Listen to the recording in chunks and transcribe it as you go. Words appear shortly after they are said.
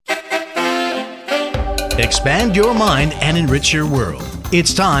Expand your mind and enrich your world.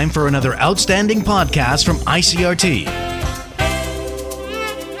 It's time for another outstanding podcast from I.C.R.T.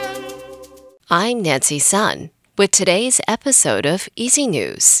 I'm Nancy Sun with today's episode of Easy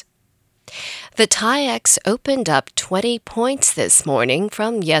News. The Tai-Ex opened up 20 points this morning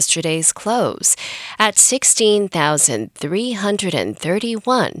from yesterday's close at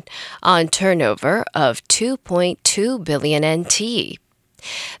 16,331 on turnover of 2.2 billion NT.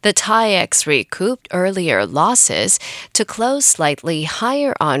 The Tai-Ex recouped earlier losses to close slightly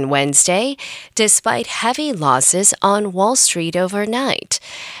higher on Wednesday, despite heavy losses on Wall Street overnight,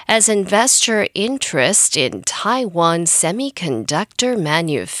 as investor interest in Taiwan Semiconductor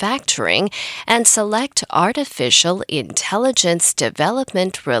Manufacturing and select artificial intelligence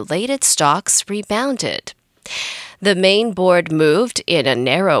development-related stocks rebounded. The main board moved in a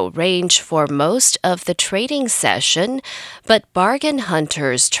narrow range for most of the trading session, but bargain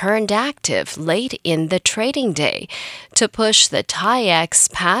hunters turned active late in the trading day to push the Tai-Ex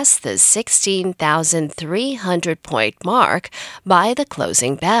past the 16,300-point mark by the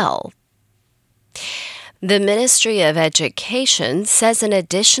closing bell. The Ministry of Education says an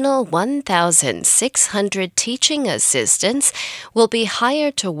additional 1,600 teaching assistants will be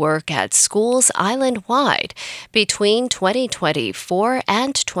hired to work at schools island-wide between 2024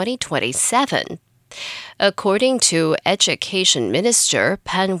 and 2027. According to Education Minister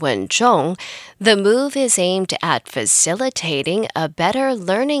Pan Wen-chong, the move is aimed at facilitating a better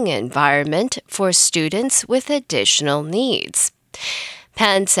learning environment for students with additional needs.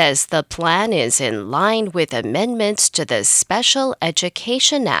 Pan says the plan is in line with amendments to the Special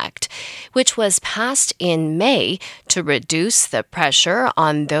Education Act, which was passed in May to reduce the pressure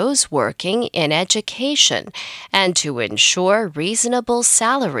on those working in education and to ensure reasonable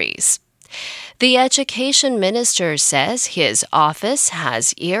salaries. The Education Minister says his office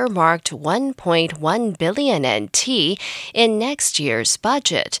has earmarked 1.1 billion NT in next year's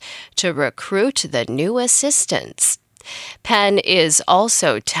budget to recruit the new assistants. Pan is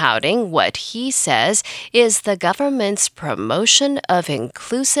also touting what he says is the government's promotion of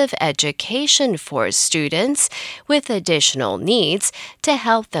inclusive education for students with additional needs to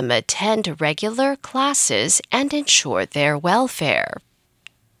help them attend regular classes and ensure their welfare.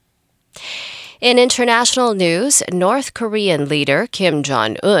 In international news, North Korean leader Kim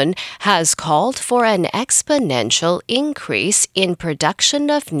Jong Un has called for an exponential increase in production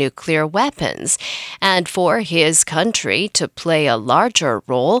of nuclear weapons and for his country to play a larger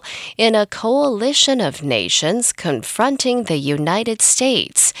role in a coalition of nations confronting the United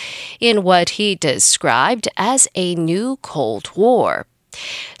States in what he described as a new Cold War.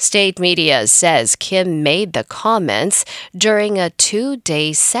 State media says Kim made the comments during a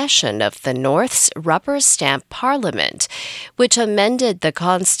two-day session of the North's rubber stamp parliament, which amended the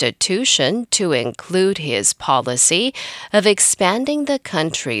constitution to include his policy of expanding the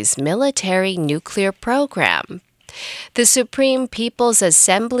country's military nuclear program. The Supreme People's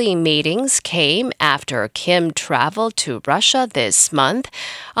Assembly meetings came after Kim traveled to Russia this month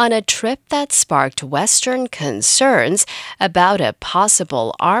on a trip that sparked Western concerns about a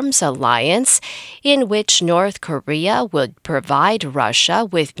possible arms alliance in which North Korea would provide Russia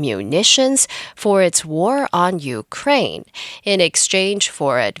with munitions for its war on Ukraine in exchange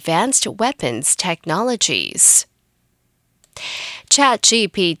for advanced weapons technologies.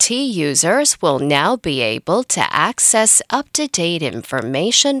 ChatGPT users will now be able to access up-to-date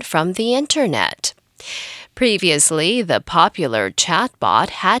information from the Internet. Previously, the popular chatbot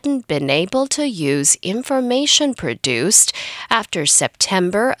hadn't been able to use information produced after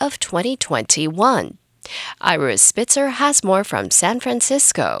September of 2021. Ira Spitzer has more from San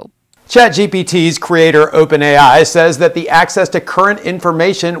Francisco. ChatGPT's creator, OpenAI, says that the access to current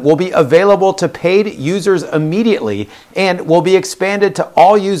information will be available to paid users immediately and will be expanded to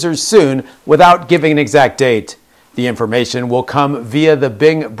all users soon without giving an exact date. The information will come via the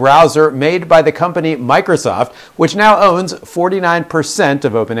Bing browser made by the company Microsoft, which now owns 49%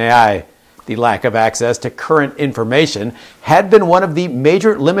 of OpenAI. The lack of access to current information had been one of the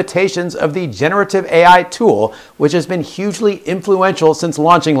major limitations of the generative AI tool, which has been hugely influential since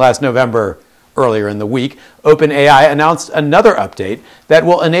launching last November. Earlier in the week, OpenAI announced another update that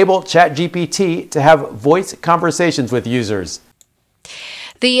will enable ChatGPT to have voice conversations with users.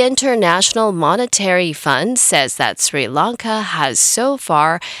 The International Monetary Fund says that Sri Lanka has so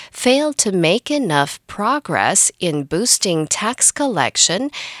far failed to make enough progress in boosting tax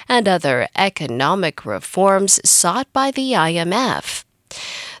collection and other economic reforms sought by the IMF.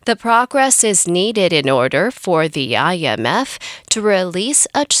 The progress is needed in order for the IMF to release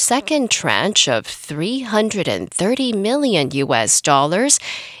a second tranche of $330 million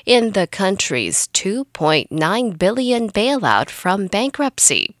in the country's $2.9 billion bailout from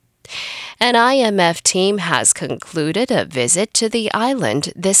bankruptcy. An IMF team has concluded a visit to the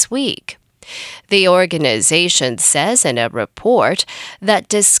island this week. The organization says in a report that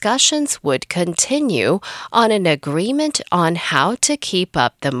discussions would continue on an agreement on how to keep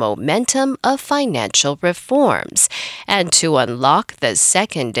up the momentum of financial reforms and to unlock the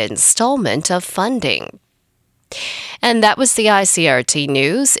second installment of funding. And that was the I.C.R.T.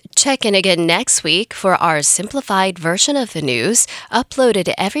 news. Check in again next week for our simplified version of the news,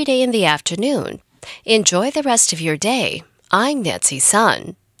 uploaded every day in the afternoon. Enjoy the rest of your day. I'm Nancy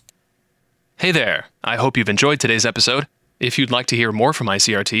Sun. Hey there! I hope you've enjoyed today's episode. If you'd like to hear more from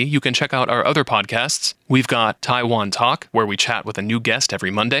I.C.R.T., you can check out our other podcasts. We've got Taiwan Talk, where we chat with a new guest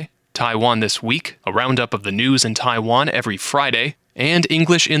every Monday, Taiwan This Week, a roundup of the news in Taiwan every Friday, and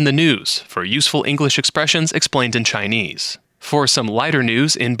English in the News, for useful English expressions explained in Chinese. For some lighter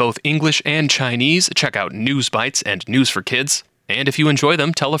news in both English and Chinese, check out News Bites and News for Kids. And if you enjoy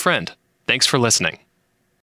them, tell a friend. Thanks for listening.